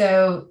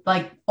 So,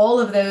 like, all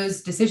of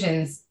those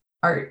decisions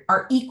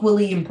are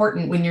equally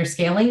important when you're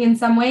scaling in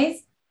some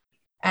ways.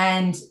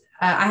 And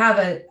I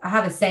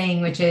have a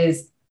saying, which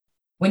is,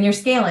 when you're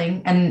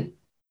scaling, and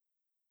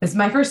this is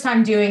my first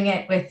time doing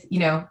it with,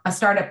 a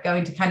startup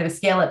going to kind of a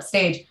scale up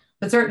stage,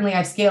 but certainly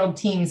I've scaled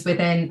teams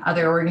within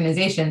other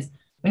organizations.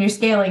 When you're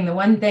scaling, the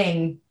one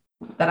thing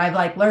that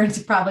I've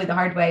learned probably the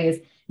hard way is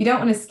you don't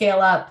want to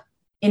scale up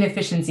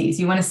inefficiencies.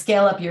 You want to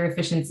scale up your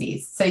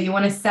efficiencies. So you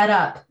want to set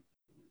up.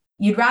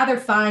 You'd rather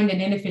find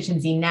an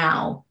inefficiency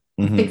now,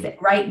 fix it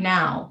right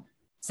now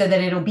so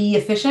that it'll be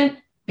efficient.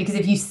 Because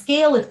if you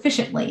scale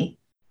efficiently,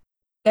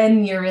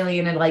 then you're really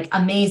in an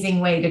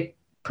amazing way to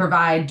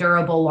provide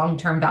durable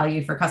long-term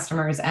value for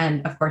customers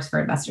and, of course, for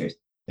investors.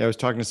 Yeah, I was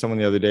talking to someone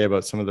the other day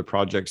about some of the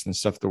projects and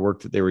stuff, the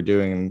work that they were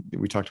doing. And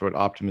we talked about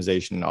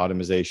optimization and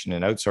automation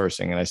and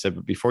outsourcing. And I said,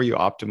 but before you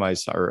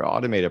optimize or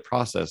automate a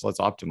process, let's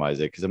optimize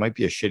it, because it might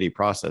be a shitty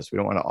process. We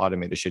don't want to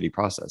automate a shitty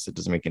process. It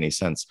doesn't make any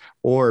sense.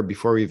 Or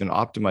before we even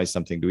optimize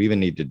something, do we even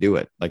need to do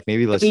it? Like,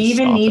 maybe let's just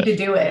stop to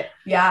do it.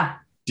 Yeah.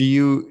 Do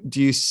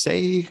you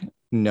say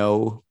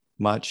no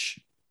much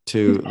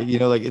to,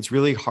 like it's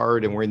really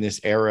hard. And we're in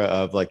this era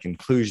of like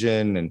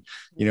inclusion and,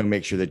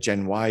 make sure that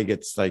Gen Y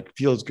gets like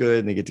feels good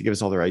and they get to give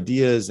us all their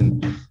ideas.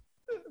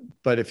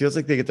 But it feels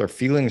like they get their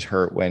feelings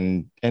hurt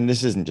and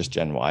this isn't just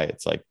Gen Y,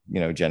 it's like,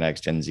 Gen X,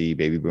 Gen Z,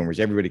 baby boomers,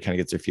 everybody kind of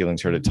gets their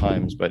feelings hurt at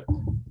times. But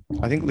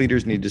I think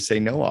leaders need to say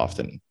no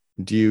often.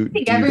 I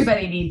think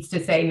everybody needs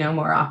to say no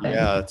more often.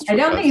 Yeah, that's true. I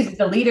don't think it's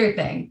a leader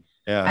thing.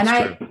 Yeah,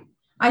 and true.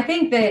 I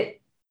think that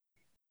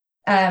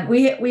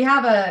we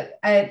have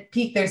at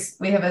Peak,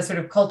 we have a sort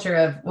of culture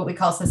of what we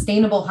call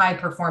sustainable high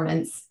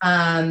performance,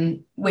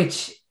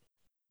 which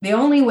the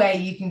only way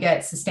you can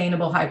get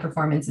sustainable high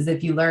performance is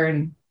if you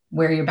learn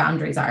where your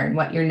boundaries are and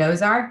what your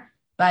no's are.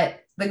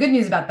 But the good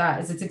news about that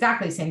is it's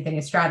exactly the same thing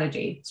as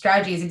strategy.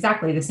 Strategy is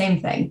exactly the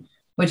same thing,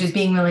 which is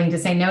being willing to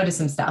say no to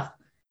some stuff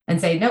and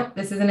say, nope,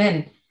 this isn't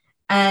in.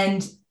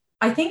 And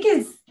I think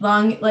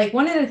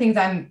one of the things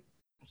I'm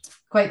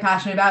quite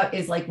passionate about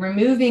is like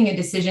removing a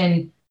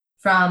decision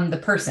from the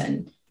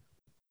person.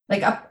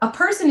 Like a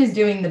person is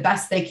doing the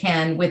best they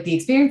can with the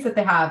experience that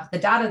they have, the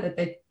data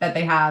that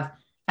they have,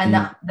 and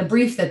the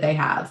brief that they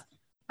have.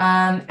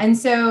 And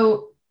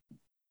so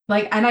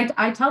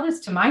I tell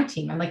this to my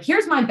team. I'm like,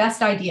 here's my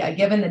best idea,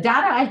 given the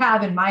data I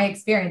have and my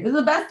experience. This is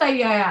the best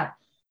idea I have.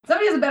 If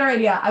somebody has a better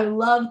idea, I would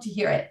love to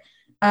hear it.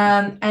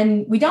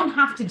 And we don't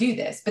have to do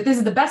this, but this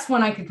is the best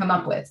one I could come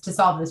up with to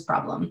solve this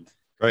problem.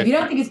 Right. If you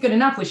don't think it's good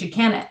enough, we should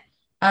can it.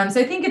 So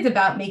I think it's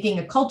about making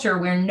a culture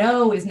where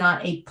no is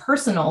not a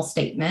personal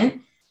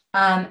statement,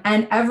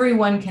 and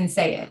everyone can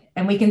say it.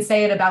 And we can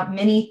say it about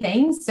many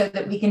things so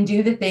that we can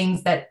do the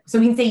things so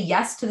we can say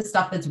yes to the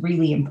stuff that's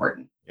really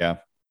important. Yeah.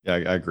 Yeah,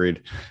 I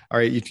agreed. All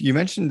right. You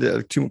mentioned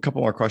a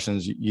couple more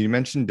questions. You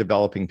mentioned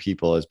developing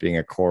people as being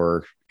a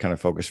core kind of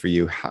focus for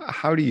you.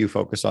 How do you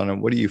focus on them?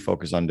 What do you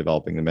focus on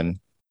developing them in?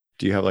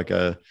 Do you have like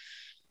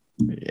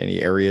any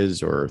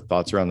areas or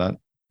thoughts around that?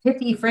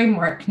 Pithy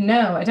framework.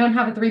 No, I don't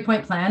have a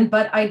 3-point plan,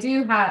 but I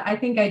do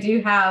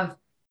have.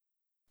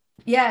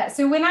 Yeah.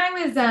 So when I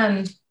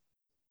was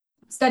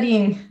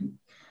studying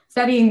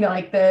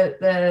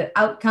the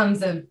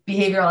outcomes of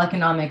behavioral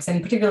economics,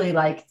 and particularly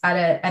like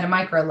at a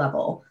micro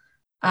level,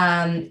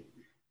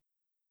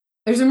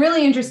 there's some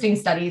really interesting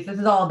studies. This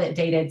is all a bit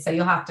dated, so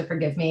you'll have to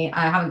forgive me.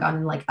 I haven't gone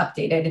and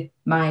updated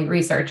my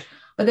research,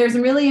 but there's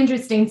some really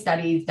interesting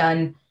studies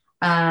done.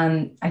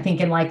 I think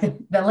in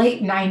the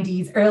late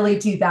 90s, early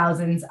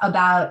 2000s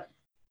about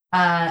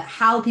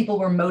how people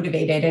were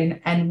motivated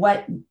and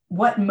what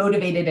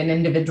motivated an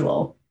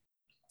individual.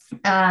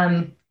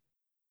 And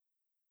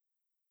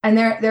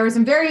there were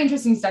some very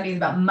interesting studies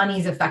about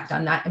money's effect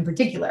on that in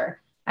particular.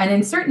 And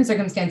in certain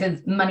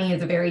circumstances, money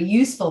is a very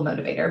useful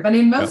motivator, but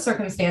in most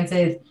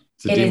circumstances,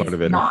 it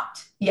is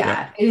not.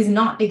 Yeah, it is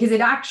not, because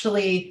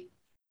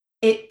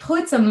it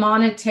puts a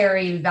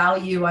monetary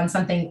value on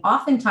something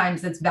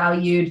oftentimes that's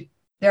valued.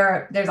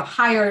 There's a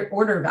higher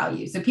order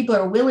value. So people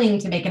are willing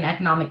to make an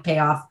economic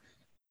payoff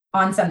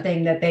on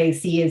something that they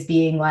see as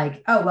being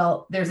like, oh,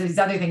 well, there's these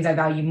other things I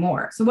value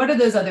more. So what are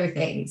those other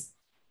things?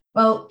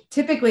 Well,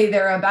 typically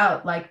they're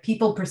about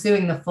people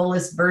pursuing the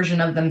fullest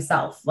version of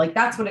themselves.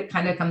 That's what it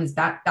kind of comes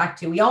back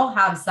to. We all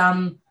have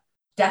some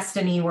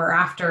destiny we're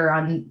after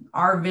on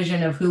our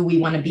vision of who we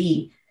want to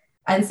be.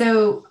 And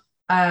so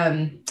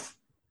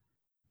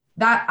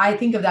that I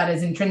think of that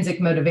as intrinsic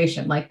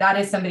motivation. That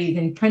is somebody's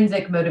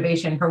intrinsic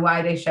motivation for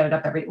why they showed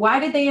up why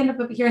did they end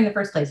up here in the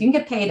first place? You can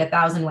get paid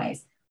 1,000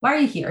 ways. Why are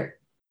you here?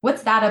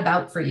 What's that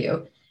about for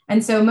you?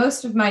 And so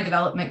most of my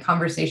development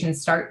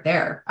conversations start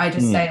there. I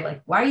just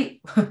say why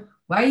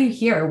are you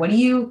here?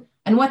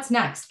 And what's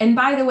next? And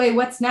by the way,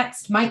 what's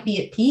next might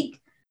be at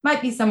Peak,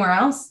 might be somewhere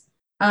else.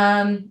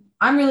 I'm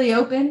really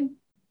open.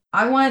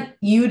 I want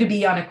you to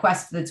be on a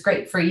quest that's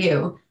great for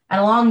you. And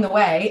along the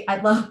way,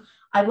 I'd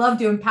love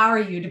to empower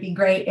you to be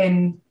great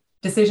in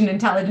decision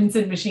intelligence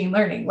and machine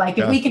learning. If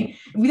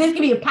this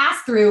can be a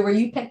pass through where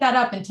you pick that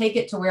up and take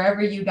it to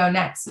wherever you go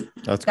next,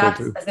 that's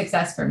a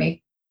success for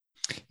me.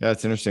 Yeah,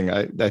 it's interesting.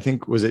 I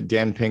think, was it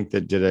Dan Pink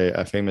that did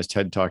a famous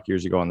TED talk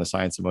years ago on the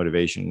science of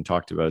motivation and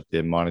talked about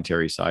the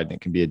monetary side, and it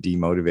can be a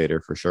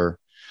demotivator for sure.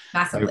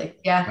 Massively.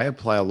 Yeah. I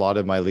apply a lot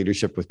of my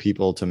leadership with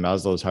people to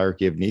Maslow's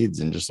hierarchy of needs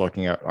and just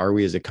looking at, are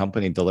we as a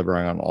company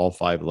delivering on all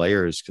 5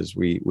 layers? Because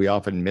we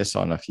often miss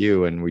on a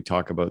few, and we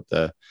talk about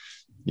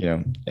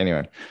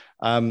anyway.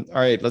 All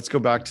right, let's go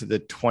back to the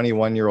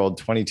 21-year-old,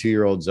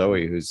 22-year-old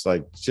Zoe, who's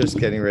just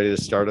getting ready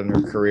to start on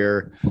her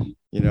career.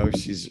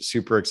 She's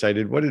super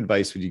excited. What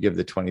advice would you give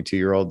the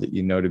 22-year-old that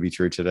to be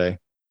true today?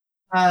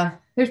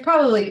 There's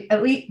probably,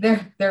 at least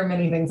there are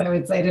many things I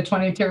would say to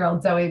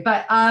 22-year-old Zoe,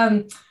 but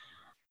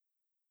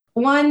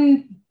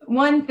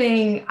one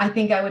thing I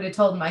think I would have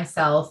told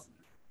myself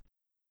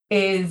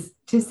is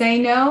to say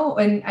no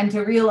and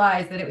to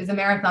realize that it was a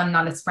marathon,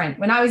 not a sprint.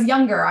 When I was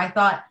younger, I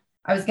thought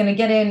I was going to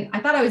get in. I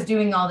thought I was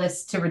doing all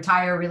this to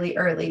retire really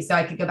early so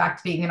I could go back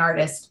to being an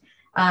artist.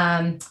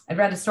 I'd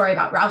read a story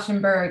about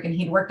Rauschenberg, and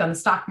he'd worked on the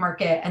stock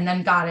market and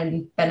then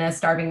been a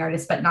starving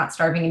artist, but not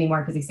starving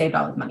anymore because he saved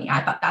all his money.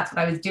 I thought that's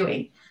what I was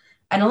doing.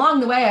 And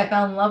along the way, I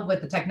fell in love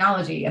with the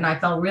technology, and I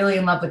fell really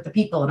in love with the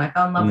people, and I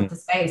fell in love with the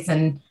space.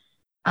 And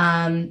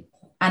And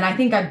I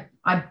think I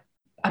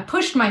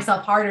pushed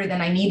myself harder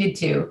than I needed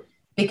to,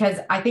 because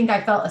I think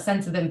I felt a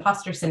sense of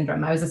imposter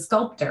syndrome. I was a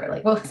sculptor.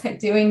 Like, what was I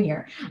doing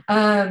here?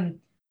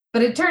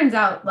 But it turns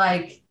out,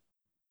 like,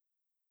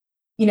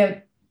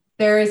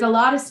 there is a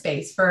lot of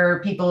space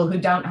for people who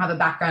don't have a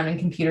background in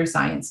computer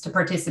science to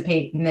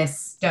participate in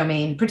this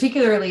domain,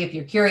 particularly if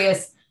you're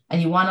curious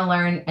and you want to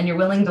learn and you're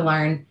willing to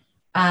learn.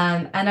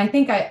 And I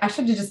think I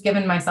should have just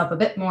given myself a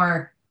bit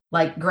more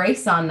like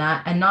grace on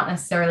that and not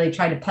necessarily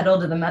try to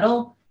pedal to the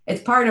metal.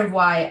 It's part of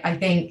why I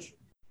think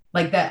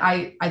like that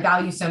I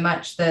value so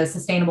much the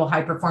sustainable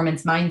high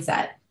performance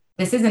mindset.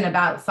 This isn't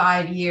about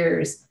 5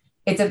 years.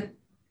 The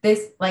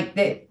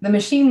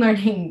machine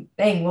learning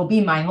thing will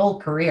be my whole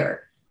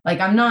career. Like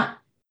I'm not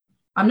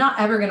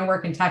ever going to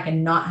work in tech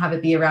and not have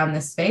it be around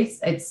this space.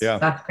 That's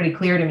pretty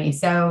clear to me.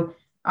 So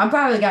I've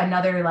probably got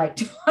another like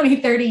 20,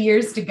 30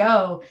 years to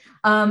go.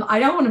 I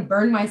don't want to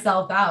burn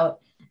myself out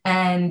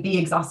and be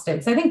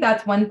exhausted. So I think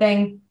that's one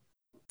thing.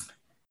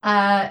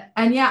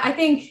 And yeah, I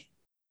think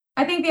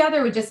the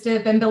other would just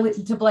have been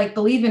to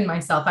believe in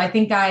myself. I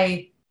think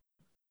I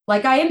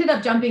ended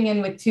up jumping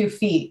in with 2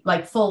 feet,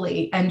 like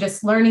fully, and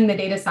just learning the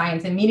data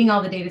science and meeting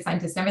all the data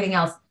scientists and everything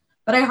else.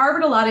 But I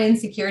harbored a lot of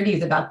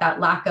insecurities about that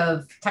lack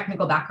of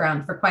technical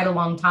background for quite a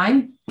long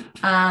time.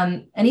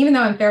 And even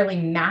though I'm fairly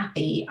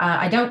mathy,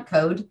 I don't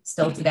code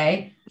still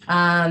today.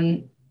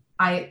 I've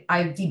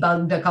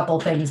debugged a couple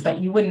things, but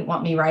you wouldn't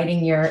want me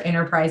writing your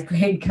enterprise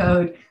grade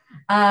code.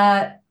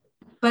 But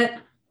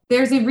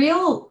there's a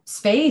real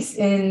space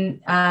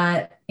in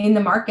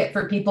the market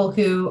for people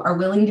who are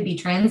willing to be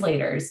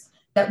translators,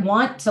 that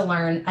want to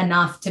learn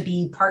enough to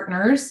be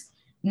partners,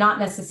 not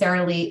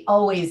necessarily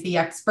always the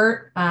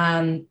expert,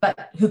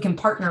 but who can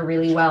partner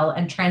really well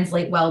and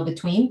translate well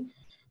between.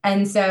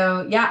 And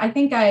so, yeah, I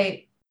think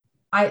I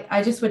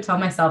just would tell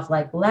myself,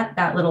 like, let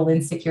that little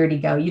insecurity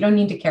go. You don't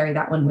need to carry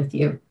that one with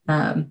you.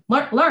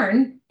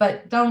 Learn,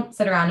 but don't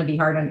sit around and be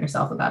hard on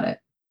yourself about it.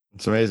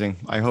 It's amazing.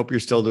 I hope you're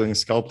still doing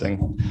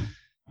sculpting.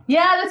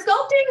 Yeah, the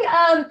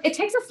sculpting, it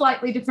takes a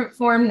slightly different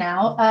form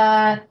now.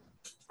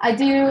 I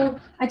do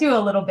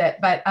a little bit,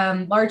 but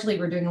largely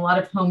we're doing a lot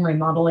of home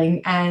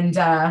remodeling, and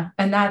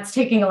that's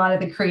taking a lot of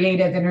the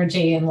creative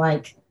energy and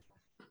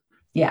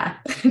Gotcha.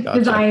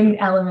 Design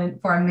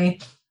element for me.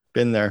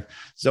 Been there.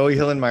 Zoe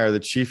Hillenmeyer, the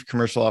Chief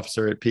Commercial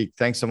Officer at Peak.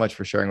 Thanks so much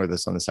for sharing with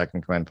us on the Second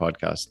in Command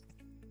podcast.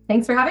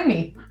 Thanks for having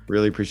me.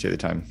 Really appreciate the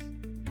time.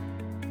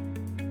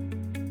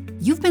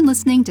 You've been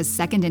listening to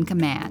Second in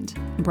Command,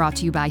 brought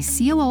to you by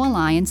COO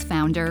Alliance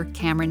founder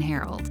Cameron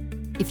Herold.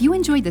 If you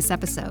enjoyed this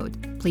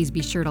episode, please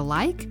be sure to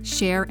like,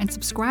 share, and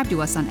subscribe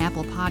to us on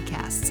Apple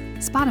Podcasts,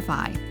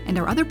 Spotify, and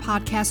our other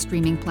podcast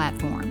streaming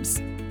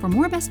platforms. For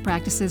more best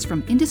practices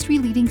from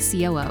industry-leading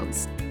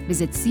COOs,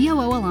 visit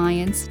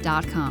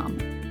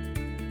COOalliance.com.